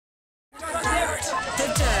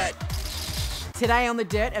Today on The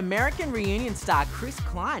Dirt, American Reunion star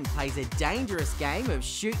Klein plays a dangerous game of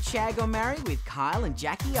shoot, shag or marry with Kyle and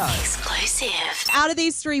Jackie O. Exclusive. Out of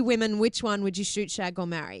these three women, which one would you shoot, shag or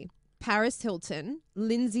marry? Paris Hilton,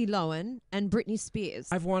 Lindsay Lohan, and Britney Spears.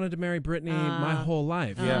 I've wanted to marry Britney my whole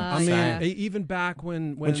life. Yeah, I mean, same. even back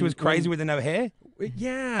when she was crazy with no hair?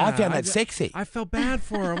 Yeah. I found that sexy. I felt bad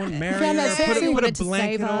for her. I wanted to marry found her. that sexy. Put a Wanted to save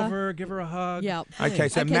blanket her. over her, give her a hug. Yep. Okay,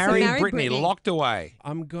 so marry Britney, locked away.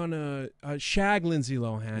 I'm going to shag Lindsay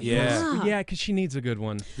Lohan. Yeah. Yeah, because she needs a good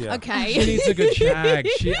one. Yeah. Okay. She needs a good shag.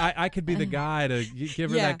 I could be the guy to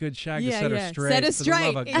give her that good shag to set her straight. Set her for the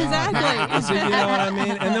straight. love of God. Exactly. So, you know what I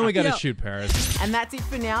mean? And then we got to shoot Paris. And that's it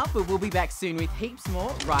for now, but we'll be back soon with heaps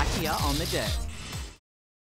more right here on The Dirt.